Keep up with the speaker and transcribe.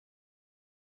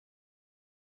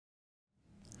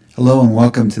Hello and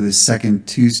welcome to the second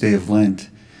Tuesday of Lent.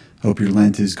 Hope your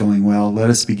Lent is going well. Let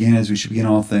us begin as we should begin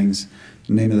all things.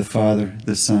 In the name of the Father,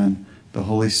 the Son, the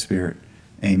Holy Spirit.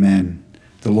 Amen.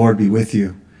 The Lord be with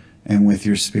you and with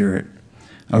your spirit.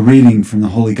 A reading from the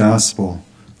Holy Gospel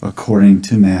according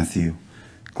to Matthew.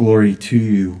 Glory to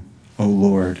you, O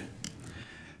Lord.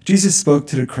 Jesus spoke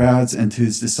to the crowds and to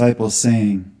his disciples,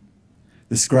 saying,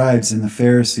 "The scribes and the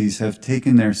Pharisees have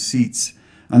taken their seats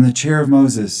on the chair of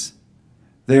Moses.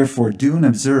 Therefore, do and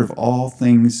observe all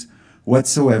things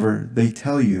whatsoever they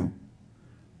tell you,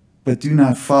 but do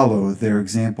not follow their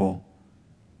example.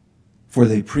 For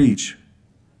they preach,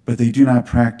 but they do not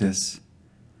practice.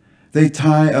 They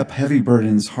tie up heavy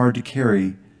burdens hard to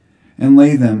carry and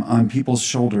lay them on people's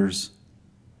shoulders,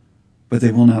 but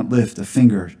they will not lift a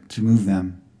finger to move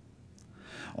them.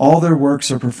 All their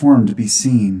works are performed to be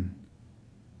seen.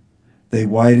 They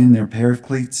widen their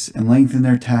paracletes and lengthen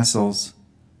their tassels.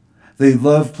 They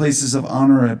love places of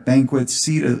honor at banquets,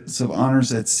 seats of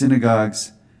honors at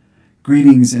synagogues,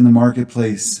 greetings in the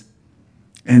marketplace,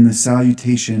 and the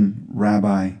salutation,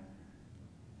 Rabbi.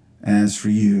 As for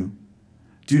you,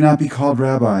 do not be called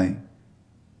Rabbi.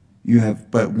 You have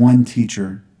but one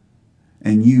teacher,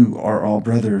 and you are all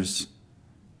brothers.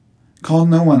 Call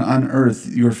no one on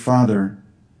earth your father,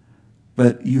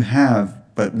 but you have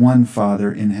but one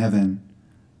Father in heaven.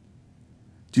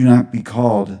 Do not be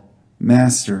called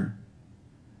Master.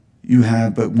 You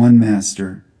have but one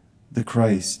Master, the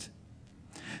Christ.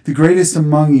 The greatest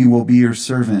among you will be your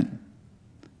servant.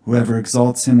 Whoever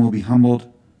exalts him will be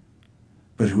humbled,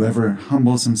 but whoever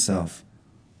humbles himself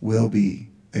will be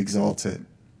exalted."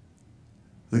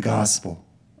 The Gospel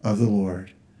of the Lord.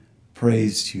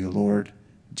 Praise to you, Lord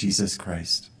Jesus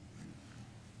Christ.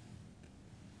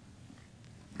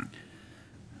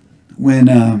 When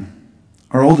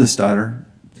our oldest daughter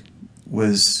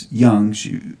was young,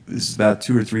 she was about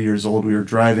 2 or 3 years old, we were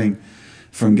driving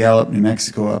from Gallup, New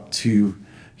Mexico up to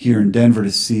here in Denver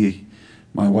to see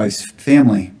my wife's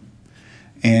family.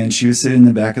 And she was sitting in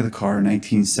the back of the car,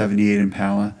 1978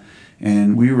 Impala,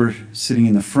 and we were sitting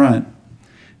in the front,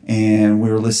 and we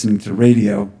were listening to the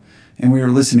radio, and we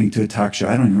were listening to a talk show.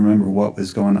 I don't even remember what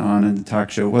was going on in the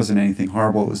talk show. It wasn't anything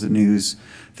horrible. It was the news,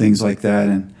 things like that.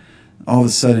 And all of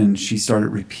a sudden, she started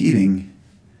repeating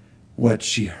what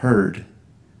she heard.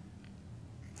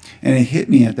 And it hit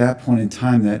me at that point in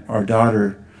time that our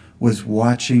daughter was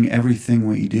watching everything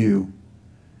we do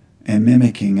and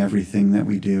mimicking everything that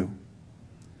we do.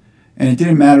 And it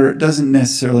didn't matter, it doesn't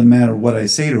necessarily matter what I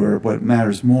say to her. What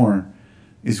matters more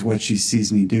is what she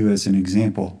sees me do as an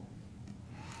example.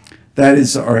 That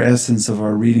is our essence of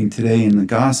our reading today in the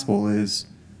gospel, is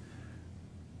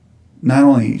not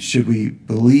only should we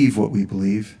believe what we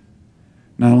believe,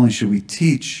 not only should we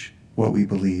teach what we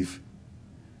believe,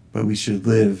 but we should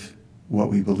live what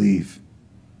we believe.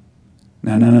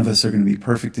 Now, none of us are going to be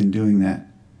perfect in doing that,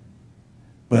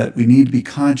 but we need to be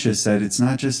conscious that it's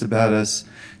not just about us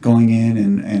going in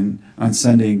and on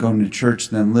Sunday and going to church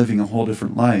and then living a whole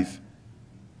different life,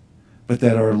 but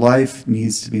that our life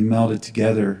needs to be melded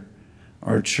together.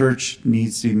 Our church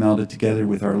needs to be melded together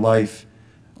with our life.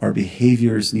 Our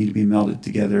behaviors need to be melded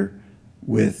together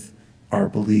with our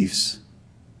beliefs.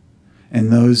 And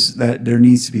that there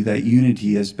needs to be that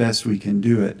unity as best we can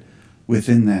do it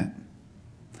within that.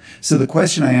 So the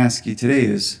question I ask you today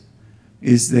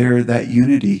is there that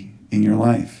unity in your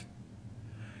life?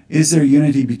 Is there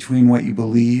unity between what you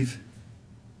believe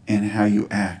and how you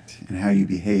act and how you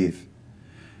behave?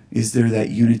 Is there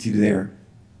that unity there?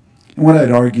 And what I'd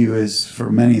argue is,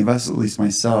 for many of us, at least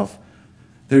myself,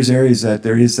 there's areas that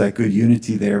there is that good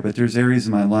unity there, but there's areas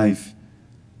in my life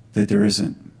that there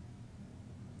isn't.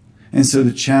 And so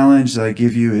the challenge that I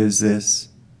give you is this: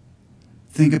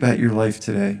 think about your life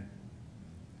today.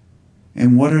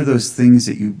 And what are those things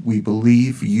that you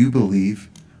believe?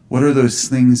 What are those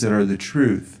things that are the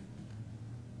truth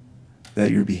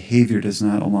that your behavior does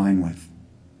not align with?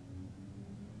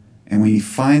 And when you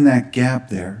find that gap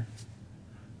there,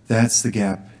 that's the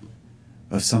gap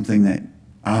of something that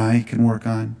I can work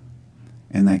on,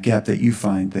 and that gap that you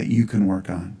find that you can work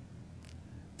on,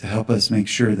 to help us make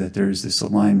sure that there is this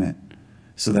alignment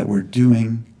so that we're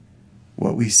doing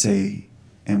what we say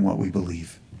and what we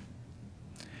believe.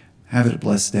 Have a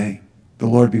blessed day. The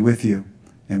Lord be with you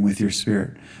and with your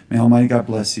spirit. May Almighty God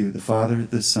bless you, the Father,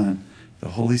 the Son, the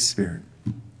Holy Spirit.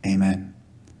 Amen.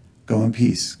 Go in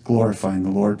peace, glorifying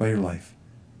the Lord by your life.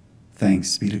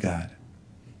 Thanks be to God.